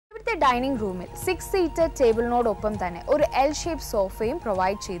ഇവിടുത്തെ ഡൈനിങ് റൂമിൽ 6-seater ടേബിളിനോടൊപ്പം തന്നെ ഒരു എൽ ഷേപ്പ് സോഫയും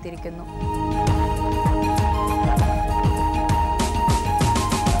പ്രൊവൈഡ് ചെയ്തിരിക്കുന്നു.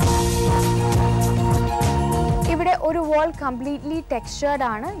 ഇവിടെ ഒരു വാൾ കംപ്ലീറ്റ്ലി ടെക്സ്ചേർഡ്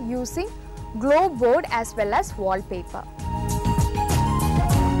ആണ് using glow board as well as wallpaper.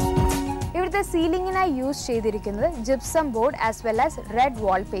 ഇവിടുത്തെ സീലിംഗിനായി യൂസ് ചെയ്തിരിക്കുന്നത് gypsum board as well as red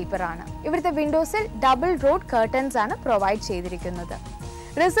wallpaper ആണ്. ഇവിടുത്തെ വിൻഡോസിൽ ഡബിൾ റോഡ് കർട്ടൻസ് ആണ് പ്രൊവൈഡ് ചെയ്തിരിക്കുന്നത്.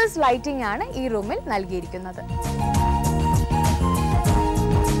 റിസസ് ലൈറ്റിംഗ് ആണ് ഈ റൂമിൽ നൽകിയിരിക്കുന്നത്.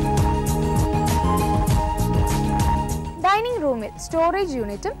 ഡൈനിങ് റൂമിൽ സ്റ്റോറേജ്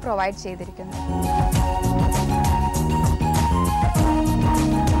യൂണിറ്റും പ്രൊവൈഡ് ചെയ്തിരിക്കുന്നു.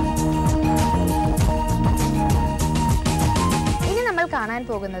 ഇനി നമ്മൾ കാണാൻ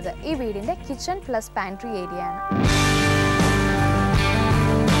പോകുന്നത് ഈ വീടിന്റെ കിച്ചൺ പ്ലസ് പാൻട്രി ഏരിയ ആണ്.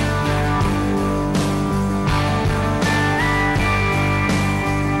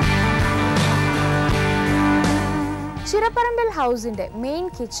 ചിറപ്പറമ്പിൽ ഹൗസിന്റെ മെയിൻ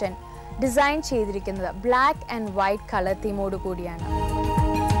കിച്ചൺ ഡിസൈൻ ചെയ്തിരിക്കുന്നത് ബ്ലാക്ക് ആൻഡ് വൈറ്റ് കളർ തീമോട് കൂടിയാണ്.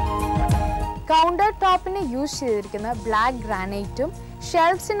 കൗണ്ടർ ടോപ്പിന് യൂസ് ചെയ്തിരിക്കുന്ന ബ്ലാക്ക് ഗ്രാനൈറ്റും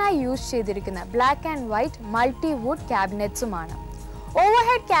ഷെൽഫ്സിനായി യൂസ് ചെയ്തിരിക്കുന്ന black and white multi wood ക്യാബിനറ്റ്സുമാണ്.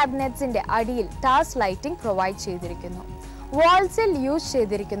 Overhead ക്യാബിനറ്റ്സിന്റെ അടിയിൽ ടാസ് ലൈറ്റിംഗ് പ്രൊവൈഡ് ചെയ്തിരിക്കുന്നു. വാൾസിൽ യൂസ്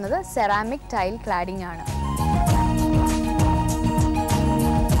ചെയ്തിരിക്കുന്നത് സെറാമിക് ടൈൽ ക്ലാഡിംഗ് ആണ്.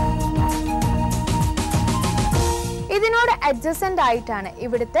 ഇതിനോട് അഡ്ജസന്റ് ആയിട്ടാണ്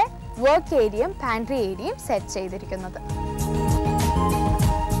ഇവിടുത്തെ വർക്ക് ഏരിയയും പാൻട്രി ഏരിയയും സെറ്റ് ചെയ്തിരിക്കുന്നത്.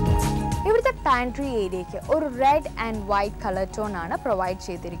 ഇവിടുത്തെ പാൻട്രി ഏരിയയ്ക്ക് ഒരു red and white colour tone ആണ് പ്രൊവൈഡ്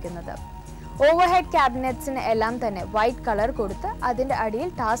ചെയ്തിരിക്കുന്നത്. ഓവർഹെഡ് ക്യാബിനറ്റ്സിന് എല്ലാം തന്നെ വൈറ്റ് കളർ കൊടുത്ത് അതിന്റെ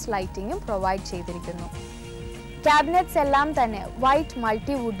അടിയിൽ ടാസ് ലൈറ്റിംഗും പ്രൊവൈഡ് ചെയ്തിരിക്കുന്നു. ക്യാബിനറ്റ്സ് എല്ലാം തന്നെ വൈറ്റ്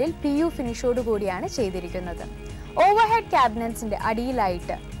മൾട്ടി വുഡിൽ PU ഫിനിഷോട് കൂടിയാണ് ചെയ്തിരിക്കുന്നത്. ഓവർഹെഡ് ക്യാബിനറ്റ്സിന്റെ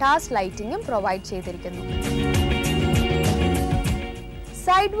അടിയിലായിട്ട് ടാസ് ലൈറ്റിംഗും പ്രൊവൈഡ് ചെയ്തിരിക്കുന്നു.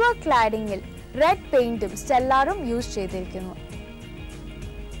 സൈഡ് വർക്ക് ക്ലാഡിംഗിൽ റെഡ് പെയിന്റും സ്റ്റെല്ലാറും യൂസ് ചെയ്തിരിക്കുന്നു.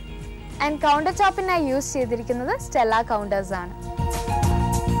 ആൻഡ് കൗണ്ടർ ടോപ്പിനായി യൂസ് ചെയ്തിരിക്കുന്നത് സ്റ്റെല്ല കൗണ്ടേഴ്സ് ആണ്.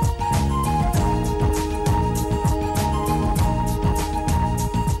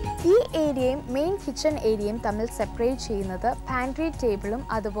 ഈ ഏരിയയും മെയിൻ കിച്ചൺ ഏരിയയും തമ്മിൽ സെപ്പറേറ്റ് ചെയ്യുന്നത് പാൻട്രി ടേബിളും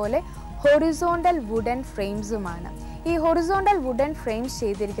അതുപോലെ ഹൊറിസോണ്ടൽ വുഡൻ ഫ്രെയിംസുമാണ്. ഈ ഹൊറിസോണ്ടൽ വുഡൻ ഫ്രെയിംസ്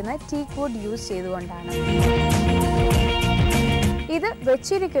ചെയ്തിരിക്കുന്നത് ടീക്ക് വുഡ് യൂസ് ചെയ്തുകൊണ്ടാണ്. ഇത്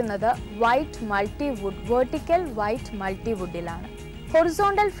വെച്ചിരിക്കുന്നത് white multi wood vertical white multi വുഡിലാണ്.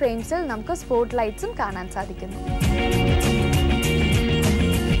 Horizontal ഫ്രെയിംസിൽ നമുക്ക് സ്പോട്ട് ലൈറ്റ്സും കാണാൻ സാധിക്കുന്നു.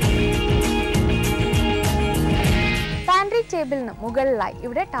 പാൻട്രി ടേബിളിന് മുകളിലായി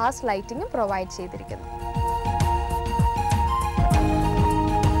ഇവിടെ ടാസ് ലൈറ്റിംഗും പ്രൊവൈഡ് ചെയ്തിരിക്കുന്നു.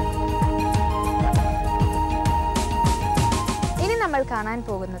 ഇനി നമ്മൾ കാണാൻ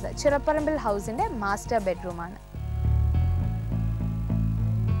പോകുന്നത് ചിറപ്പറമ്പിൽ ഹൗസിന്റെ മാസ്റ്റർ ബെഡ്റൂമാണ്.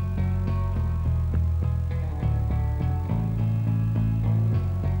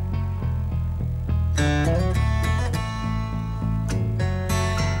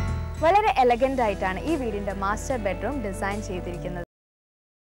 വളരെ എലഗന്റ് ആയിട്ടാണ് ഈ വീടിന്റെ മാസ്റ്റർ ബെഡ്റൂം ഡിസൈൻ ചെയ്തിരിക്കുന്നത്.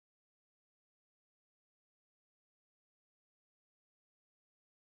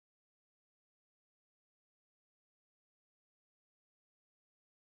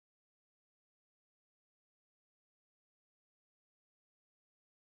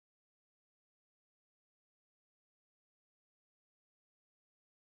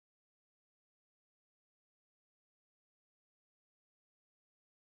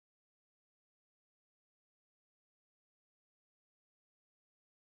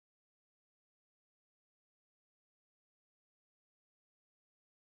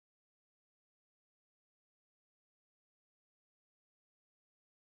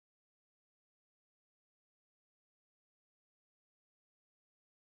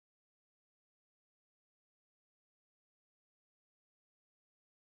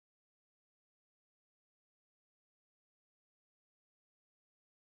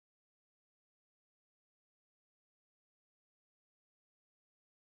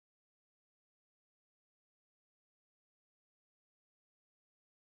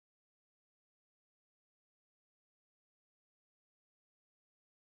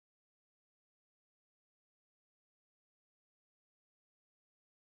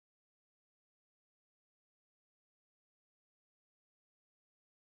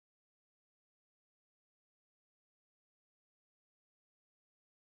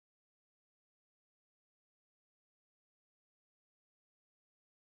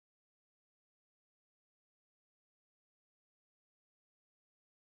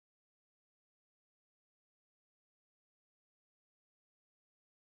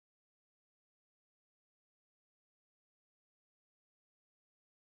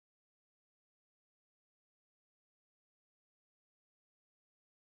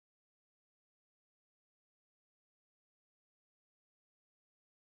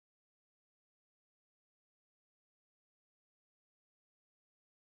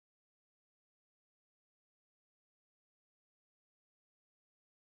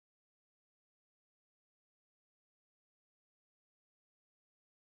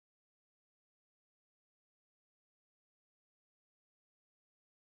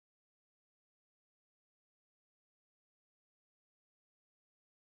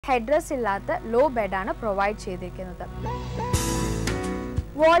 ഹെഡ്രസ്റ്റ് ഇല്ലാത്ത ലോ ബെഡാണ് പ്രൊവൈഡ് ചെയ്തിരിക്കുന്നത്.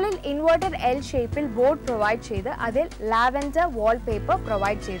 വാളിൽ ഇൻവേർട്ടഡ് എൽ ഷേപ്പിൽ ബോർഡ് പ്രൊവൈഡ് ചെയ്ത് അതിൽ ലാവെൻഡർ വാൾപേപ്പർ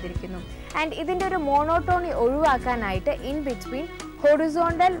പ്രൊവൈഡ് ചെയ്തിരിക്കുന്നു. ആൻഡ് ഇതിൻ്റെ ഒരു മോണോട്ടോണി ഒഴിവാക്കാനായിട്ട് in between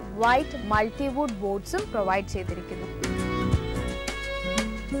horizontal white multiwood ബോർഡ്സും provide ചെയ്തിരിക്കുന്നു.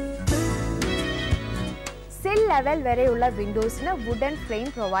 സിൽ ലെവൽ വരെയുള്ള വിൻഡോസിന് വുഡൻ ഫ്രെയിം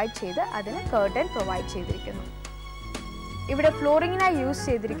പ്രൊവൈഡ് ചെയ്ത് അതിന് കർട്ടൻ പ്രൊവൈഡ് ചെയ്തിരിക്കുന്നു. ഇവിടെ ഫ്ലോറിങ്ങിനായി യൂസ്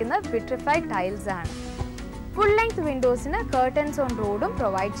ചെയ്തിരിക്കുന്ന വിട്രിഫൈഡ് ടൈൽസ് ആണ്. ഫുൾ ലെങ്ത് വിൻഡോസിന് കർട്ടൻസ് ഓൺ റോഡും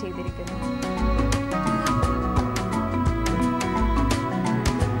പ്രൊവൈഡ് ചെയ്തിരിക്കുന്നു.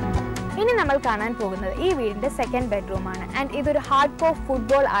 ഇനി നമ്മൾ കാണാൻ പോകുന്നത് ഈ വീടിന്റെ സെക്കൻഡ് ബെഡ്റൂം ആണ്. ആൻഡ് ഇതൊരു ഹാർഡ് കോർ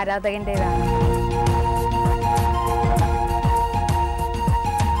ഫുട്ബോൾ ആരാധകന്റേതാണ്.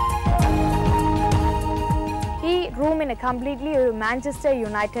 ഈ റൂമിന് കംപ്ലീറ്റ്ലി ഒരു മാഞ്ചസ്റ്റർ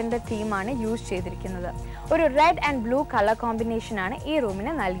യുണൈറ്റഡിന്റെ തീമാണ് യൂസ് ചെയ്തിരിക്കുന്നത്. ഒരു red and blue colour combination ആണ് ഈ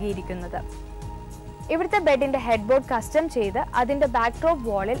റൂമിന് നൽകിയിരിക്കുന്നത്. ഇവിടുത്തെ ബെഡിന്റെ ഹെഡ് ബോർഡ് കസ്റ്റം ചെയ്ത് അതിന്റെ ബാക്ക്ഡ്രോപ്പ്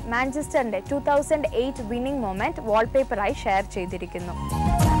വാളിൽ മാഞ്ചസ്റ്ററിന്റെ 2008 വിന്നിംഗ് മൊമെന്റ് വാൾപേപ്പറായി ഷെയർ ചെയ്തിരിക്കുന്നു.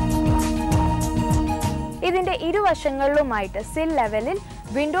 ഇതിന്റെ ഇരുവശങ്ങളിലുമായിട്ട് സിൽ ലെവലിൽ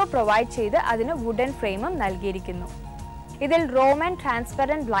വിൻഡോ പ്രൊവൈഡ് ചെയ്ത് അതിന് വുഡൻ ഫ്രെയിമും നൽകിയിരിക്കുന്നു. ഇതിൽ റോമൻ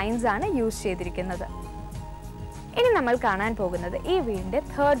ട്രാൻസ്പെറന്റ് ബ്ലൈൻഡ്സ് ആണ് യൂസ് ചെയ്തിരിക്കുന്നത്. ഇനി നമ്മൾ കാണാൻ പോകുന്നത് ഈ വീടിന്റെ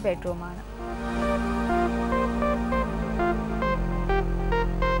തേർഡ് ബെഡ്റൂം ആണ്.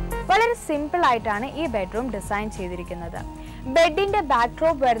 വളരെ സിമ്പിൾ ആയിട്ടാണ് ഈ ബെഡ്റൂം ഡിസൈൻ ചെയ്തിരിക്കുന്നത്. ബെഡിന്റെ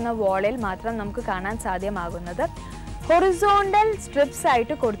ബാക്ക്ഡ്രോപ്പ് വരുന്ന വാളിൽ മാത്രം നമുക്ക് കാണാൻ സാധ്യമാകുന്നത് ഹൊറിസോണ്ടൽ സ്ട്രിപ്സ്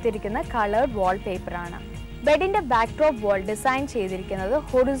ആയിട്ട് കൊടുത്തിരിക്കുന്ന കളർഡ് വാൾപേപ്പർ ആണ്. ബെഡിന്റെ ബാക്ക്ഡ്രോപ്പ് വാൾ ഡിസൈൻ ചെയ്തിരിക്കുന്നത്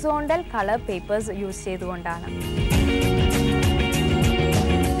ഹൊറിസോണ്ടൽ കളർ പേപ്പേഴ്സ് യൂസ് ചെയ്തുകൊണ്ടാണ്.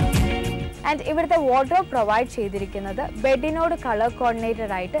 ആൻഡ് ഇവിടുത്തെ വാർഡ്രോബ് പ്രൊവൈഡ് ചെയ്തിരിക്കുന്നത് ബെഡിനോട് കളർ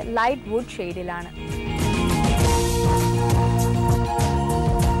കോർഡിനേറ്റഡ് ആയിട്ട് ലൈറ്റ് വുഡ് ഷെയ്ഡിലാണ്.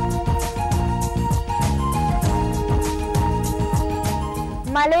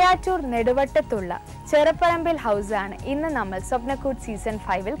 മലയാറ്റൂർ നെടുവട്ടത്തുള്ള ചിറപ്പറമ്പിൽ ഹൗസ് ആണ് ഇന്ന് നമ്മൾ സ്വപ്നക്കൂട് സീസൺ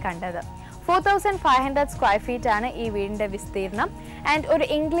 5-ൽ കണ്ടത്. 4500 സ്ക്വയർ ഫീറ്റ് ആണ് ഈ വീടിന്റെ വിസ്തീർണം. ആൻഡ് ഒരു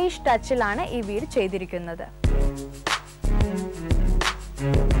ഇംഗ്ലീഷ് ടച്ചിലാണ് ഈ വീട് ചെയ്തിരിക്കുന്നത്.